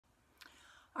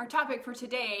Our topic for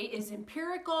today is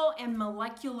empirical and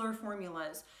molecular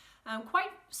formulas. Quite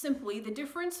simply, the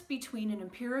difference between an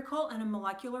empirical and a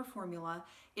molecular formula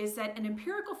is that an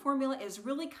empirical formula is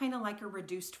really kind of like a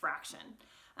reduced fraction.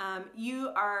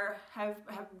 You have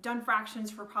done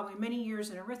fractions for probably many years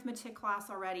in arithmetic class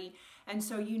already, and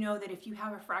so you know that if you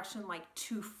have a fraction like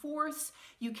 2/4,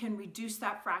 you can reduce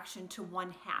that fraction to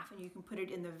 1/2, and you can put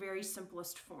it in the very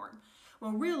simplest form.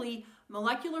 Well, really,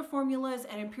 molecular formulas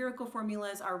and empirical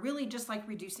formulas are really just like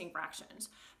reducing fractions,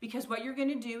 because what you're going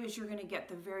to do is you're going to get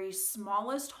the very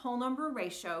smallest whole number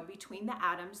ratio between the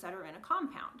atoms that are in a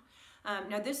compound.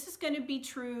 Now, this is going to be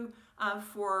true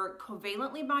for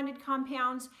covalently bonded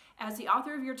compounds. As the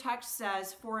author of your text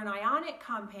says, for an ionic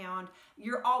compound,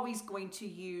 you're always going to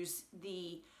use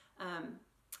the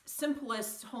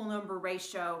simplest whole number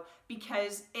ratio,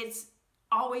 because it's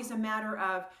always a matter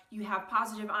of you have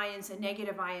positive ions and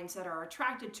negative ions that are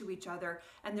attracted to each other,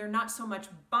 and they're not so much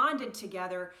bonded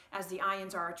together as the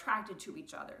ions are attracted to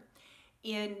each other.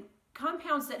 In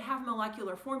compounds that have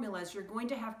molecular formulas, you're going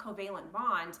to have covalent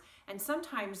bonds, and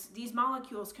sometimes these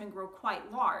molecules can grow quite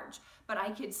large, but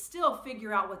I could still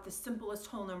figure out what the simplest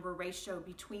whole number ratio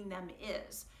between them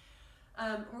is.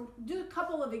 We'll do a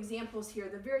couple of examples here.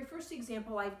 The very first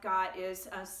example I've got is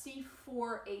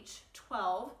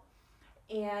C4H12.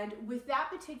 And with that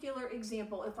particular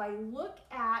example, if I look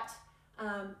at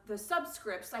the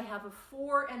subscripts, I have a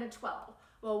 4 and a 12.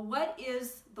 Well, what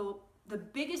is the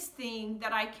biggest thing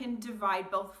that I can divide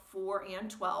both 4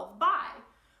 and 12 by?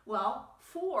 Well,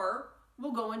 4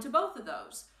 will go into both of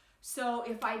those. So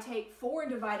if I take 4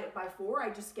 and divide it by 4,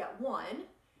 I just get 1.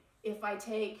 If I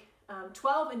take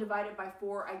 12 and divide it by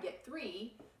 4, I get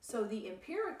 3. So the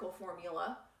empirical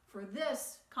formula for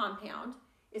this compound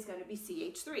is going to be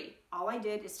CH3. All I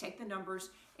did is take the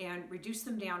numbers and reduce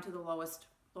them down to the lowest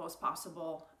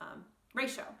possible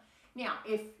ratio. Now,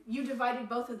 if you divided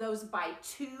both of those by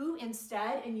 2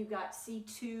 instead and you got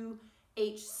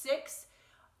C2H6,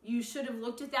 you should have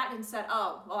looked at that and said,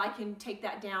 oh, well, I can take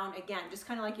that down again. Just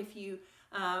kind of like if you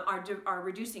are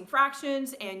reducing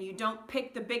fractions and you don't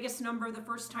pick the biggest number the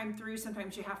first time through,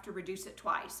 sometimes you have to reduce it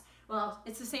twice. Well,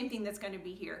 it's the same thing that's going to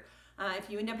be here.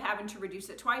 If you end up having to reduce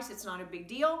it twice, it's not a big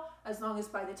deal, as long as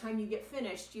by the time you get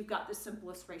finished, you've got the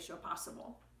simplest ratio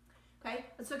possible. Okay,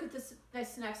 let's look at this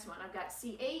next one. I've got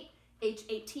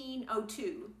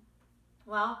C8H18O2.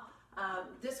 Well,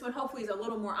 this one hopefully is a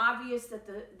little more obvious, that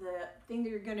the thing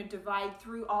that you're going to divide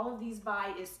through all of these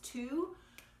by is 2.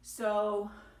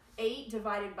 So 8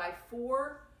 divided by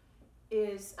 4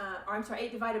 is,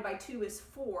 8 divided by 2 is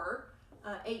 4.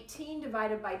 18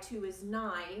 divided by 2 is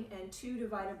 9, and 2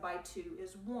 divided by 2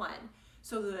 is 1.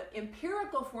 So the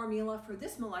empirical formula for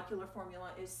this molecular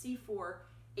formula is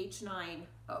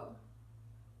C4H9O.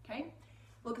 Okay,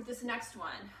 look at this next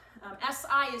one.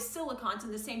 Si is silicons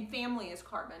in the same family as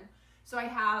carbon. So I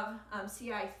have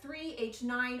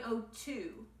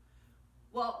Ci3H9O2.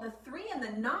 Well, the 3 and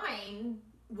the 9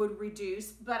 would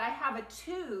reduce, but I have a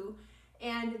 2,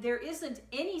 and there isn't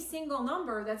any single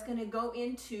number that's going to go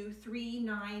into 3,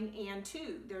 9, and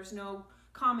 2. There's no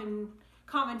common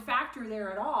factor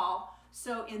there at all.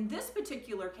 So in this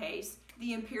particular case,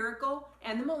 the empirical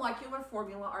and the molecular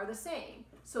formula are the same.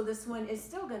 So this one is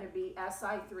still going to be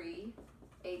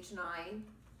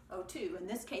Si3H9O2. In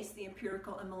this case, the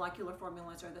empirical and molecular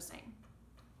formulas are the same.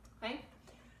 Okay.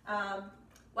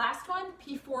 Last one,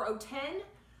 P4O10.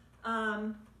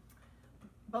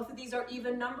 Both of these are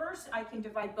even numbers. I can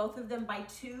divide both of them by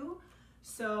 2.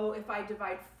 So if I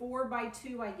divide 4 by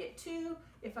 2, I get 2.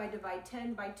 If I divide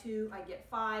 10 by 2, I get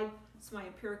 5. So my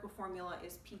empirical formula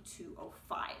is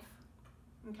P2O5.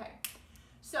 Okay,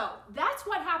 so that's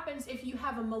what happens if you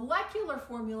have a molecular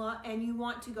formula and you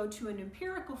want to go to an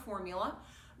empirical formula.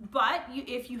 But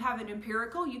if you have an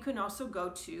empirical, you can also go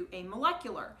to a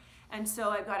molecular. And so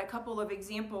I've got a couple of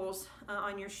examples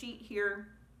on your sheet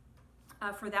here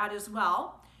for that as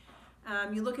well.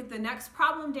 You look at the next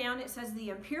problem down, it says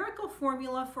the empirical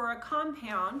formula for a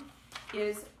compound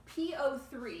is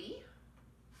PO3.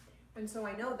 And so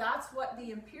I know that's what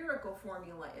the empirical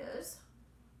formula is.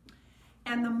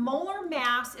 And the molar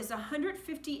mass is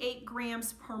 158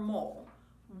 grams per mole.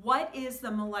 What is the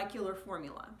molecular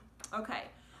formula? Okay,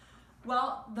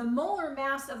 well, the molar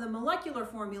mass of the molecular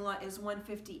formula is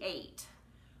 158.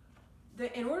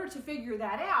 In order to figure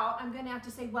that out, I'm going to have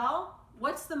to say, well,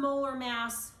 what's the molar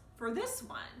mass for this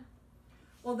one?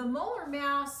 Well, the molar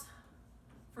mass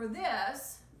for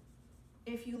this,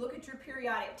 if you look at your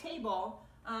periodic table,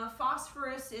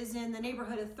 phosphorus is in the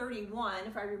neighborhood of 31,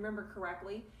 if I remember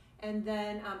correctly, and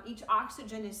then each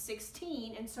oxygen is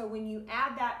 16, and so when you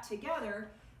add that together,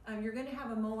 you're going to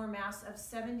have a molar mass of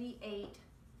 78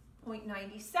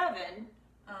 0.97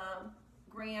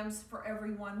 grams for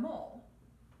every 1 mole.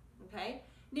 Okay?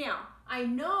 Now, I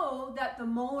know that the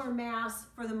molar mass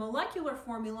for the molecular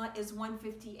formula is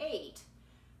 158.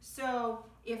 So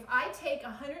if I take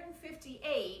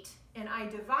 158 and I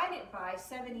divide it by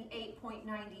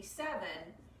 78.97,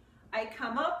 I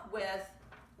come up with,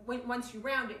 once you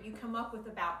round it, you come up with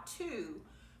about 2.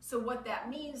 So what that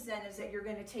means then is that you're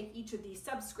going to take each of these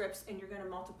subscripts and you're going to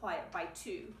multiply it by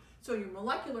 2. So your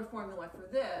molecular formula for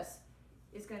this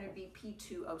is going to be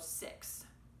P2O6.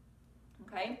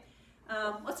 Okay?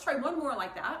 Let's try one more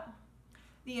like that.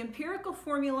 The empirical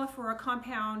formula for a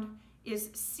compound is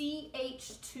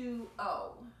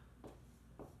CH2O.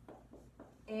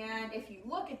 And if you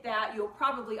look at that, you'll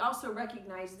probably also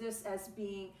recognize this as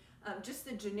being just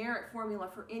the generic formula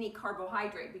for any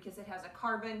carbohydrate, because it has a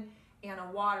carbon and a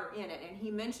water in it. And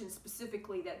he mentioned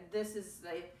specifically that this is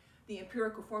the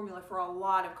empirical formula for a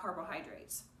lot of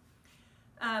carbohydrates.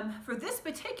 For this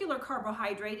particular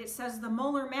carbohydrate, it says the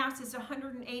molar mass is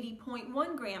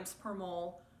 180.1 grams per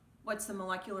mole. What's the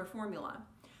molecular formula?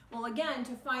 Well, again,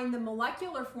 to find the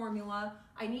molecular formula,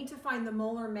 I need to find the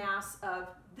molar mass of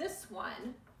this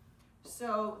one.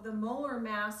 So the molar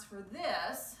mass for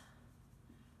this,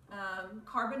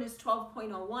 carbon is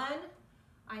 12.01.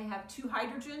 I have 2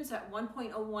 hydrogens at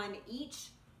 1.01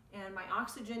 each, and my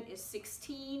oxygen is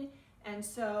 16. And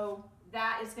so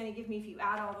that is going to give me, if you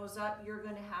add all those up, you're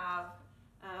going to have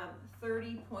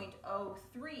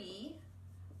 30.03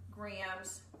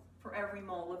 grams for every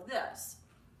mole of this.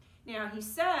 Now he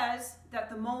says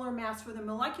that the molar mass for the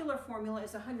molecular formula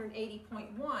is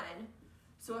 180.1.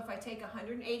 So if I take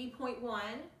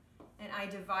 180.1 and I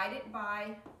divide it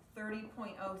by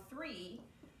 30.03,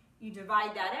 you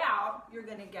divide that out, you're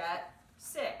going to get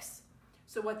 6.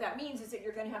 So what that means is that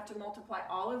you're going to have to multiply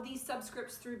all of these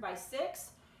subscripts through by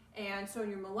 6. And so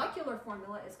your molecular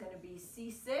formula is going to be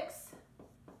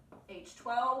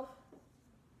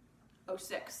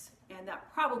C6H12O6. And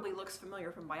that probably looks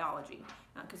familiar from biology,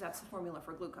 because that's the formula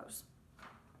for glucose.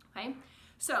 Okay?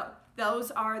 So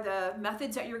those are the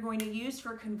methods that you're going to use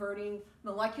for converting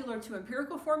molecular to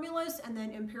empirical formulas, and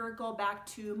then empirical back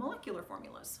to molecular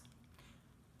formulas.